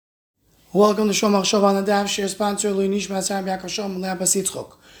Welcome to Shomach Shavan Nadav, share sponsor Louis Nishma Sarah Biakashom Lab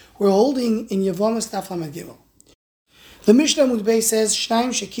Basitzchok. We're holding in Yevomas Taf Lamed Gimel. The Mishnah Mudbei says,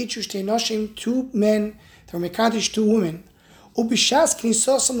 Shnaim Shekichu Shtei Noshim, two men, they were Mekadosh, two women, Ubishas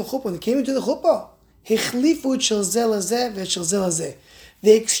Knisosam L'chuppah, they came into the chuppah, Hechlifu et shel zeh lazeh ve'et shel zeh lazeh.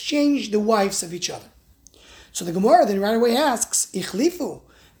 They exchanged the wives of each other. So the Gemara then right away asks, Ichlifu,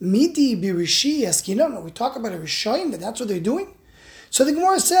 Midi Birishi Askinon, we talk about a Rishayim, that's what they're doing? So the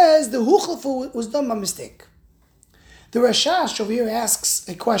Gemara says the huchlfu was done by mistake. The Rashash over here asks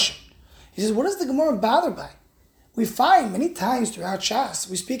a question. He says, what is the Gemara bothered by? We find many times throughout Shas,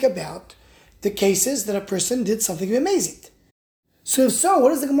 we speak about the cases that a person did something amazing. So if so,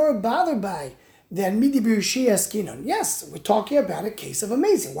 what is the Gemara bothered by? That midi birishi askinon. Yes, we're talking about a case of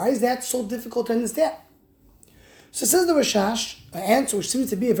amazing. Why is that so difficult to understand? So says the Rashash, an answer which seems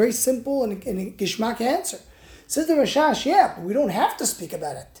to be a very simple and a gishmak answer. Says the Rashash, yeah, but we don't have to speak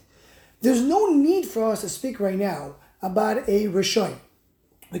about it. There's no need for us to speak right now about a Rishonim.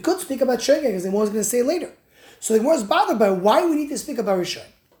 We could speak about Shogeg, as the Gemara is going to say later. So the Gemara is bothered by why we need to speak about Rishonim.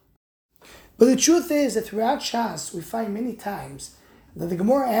 But the truth is that throughout Shas, we find many times that the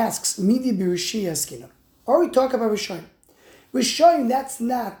Gemara asks, Midi birishi askinon. Or we talk about Rishonim. Rishonim, that's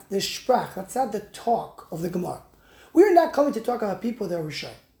not the sprach, that's not the talk of the Gemara. We are not coming to talk about people that are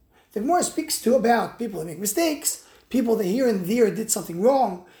Rishonim. The Gemara speaks about people that make mistakes, people that here and there did something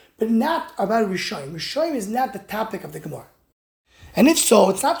wrong, but not about Rishonim. Rishonim is not the topic of the Gemara. And if so,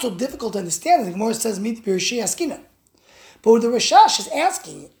 it's not so difficult to understand. The Gemara says, Midi birishi askinon. But what the Rashash is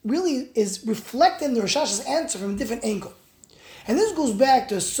asking really is reflecting the Rashash's answer from a different angle. And this goes back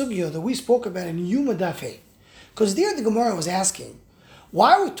to a sugya that we spoke about in Yuma Dafei. Because there the Gemara was asking,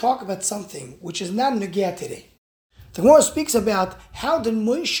 why are we talking about something which is not Nugea today? The Gemara speaks about how did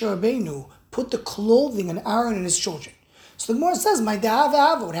Moshe Rabbeinu put the clothing on Aaron and his children. So the Gemara says, "My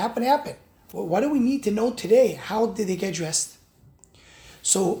da'ava, what happened? Well, what do we need to know today? How did they get dressed?"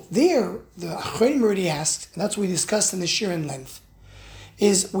 So there, the Achronim already asked, and that's what we discussed in the shir in length,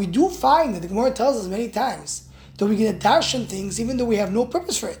 is we do find that the Gemara tells us many times that we get a darshan things even though we have no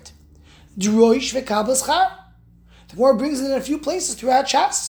purpose for it. Droish v'kabel schar. The Gemara brings it in a few places throughout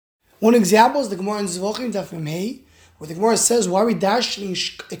Shas. One example is the Gemara in Zvochim Daf Mem Hey, where the Gemara says, why are we dashing a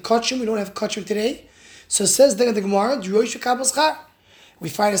kachim? We don't have kachim today. So it says the Gemara, we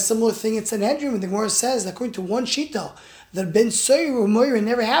find a similar thing in Sanhedrin, when the Gemara says that according to one shita, that Ben Soyer or Moira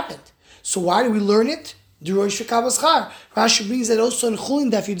never happened. So why do we learn it? Rashi brings that also in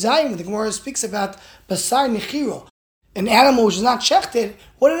Chulin Daf Yud Zayin, when the Gemara speaks about Basar Nechiro, an animal which is not shechted.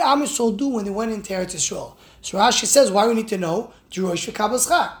 What did Am Yisrael do when they went into Eretz Yisrael? So Rashi says, why do we need to know?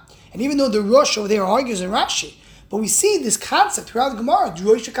 And even though the Rosh over there argues in Rashi, but we see this concept throughout the Gemara,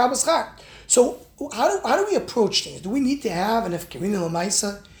 so how do we approach things? Do we need to have an Efkerin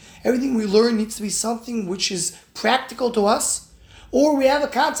Lamaisa? Everything we learn needs to be something which is practical to us? Or we have a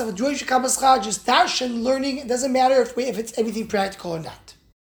concept of just darshan learning, it doesn't matter if it's anything practical or not.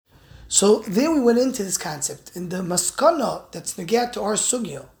 So there we went into this concept. And the maskana that's negat to our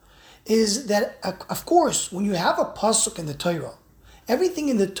sugya is that, of course, when you have a pasuk in the Torah, everything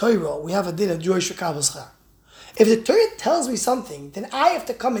in the Torah, we have a din of Jewish Kabbalah. If the Torah tells me something, then I have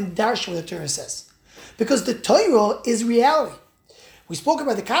to come and darshan what the Torah says. Because the Torah is reality. We spoke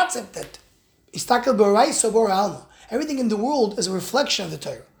about the concept that Istakel B'Oraisa B'Or Alma. Everything in the world is a reflection of the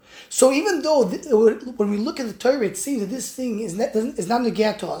Torah. So even though when we look at the Torah, it seems that this thing is not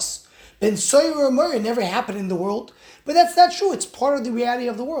negat to us. Ben Soyer or Moira never happened in the world. But that's not true. It's part of the reality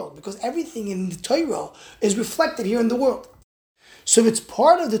of the world. Because everything in the Torah is reflected here in the world. So if it's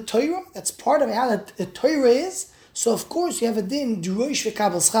part of the Torah, that's part of how the Torah is, so of course you have a din, Droish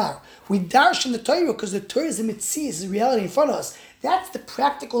v'kabel schar. We darshan the Torah because the Torah is a mitzvah, is a reality in front of us. That's the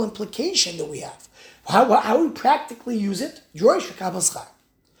practical implication that we have. How we practically use it, Droish v'kabel schar.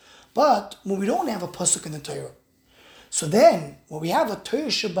 But when we don't have a pasuk in the Torah, so then when we have a Torah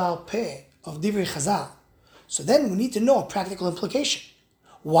Sheba'al Peh of Divrei Chazal, so then we need to know a practical implication.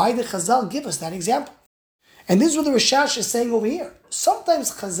 Why did Chazal give us that example? And this is what the Rashash is saying over here.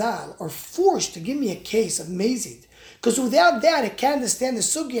 Sometimes Chazal are forced to give me a case of Mazid, because without that I can't understand the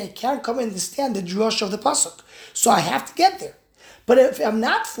sugya, I can't come and understand the drush of the pasuk. So I have to get there. But if I'm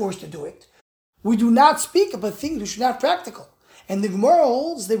not forced to do it, we do not speak about things which are not practical. And the Gemara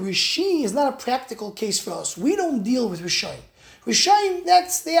holds that Rishi is not a practical case for us. We don't deal with Rishayim. Rishayim,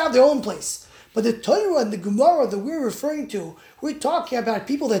 they have their own place. But the Torah and the Gemara that we're referring to, we're talking about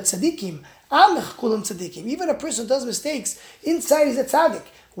people that tzaddikim, Amech kulam tzaddikim. Even a person does mistakes, inside is a tzaddik.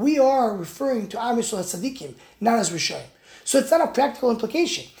 We are referring to Am Yisrael as tzaddikim, not as Rishayim. So it's not a practical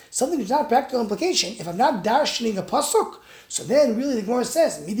implication. Something that's not a practical implication, if I'm not darshaning a pasuk, So then really the Gemara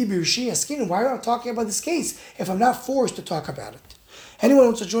says, Midi Birushi Askin, why are we talking about this case if I'm not forced to talk about it? Anyone who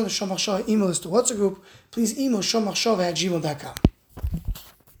wants to join the Shomachshava email list to WhatsApp group, please email shomachshava@gmail.com.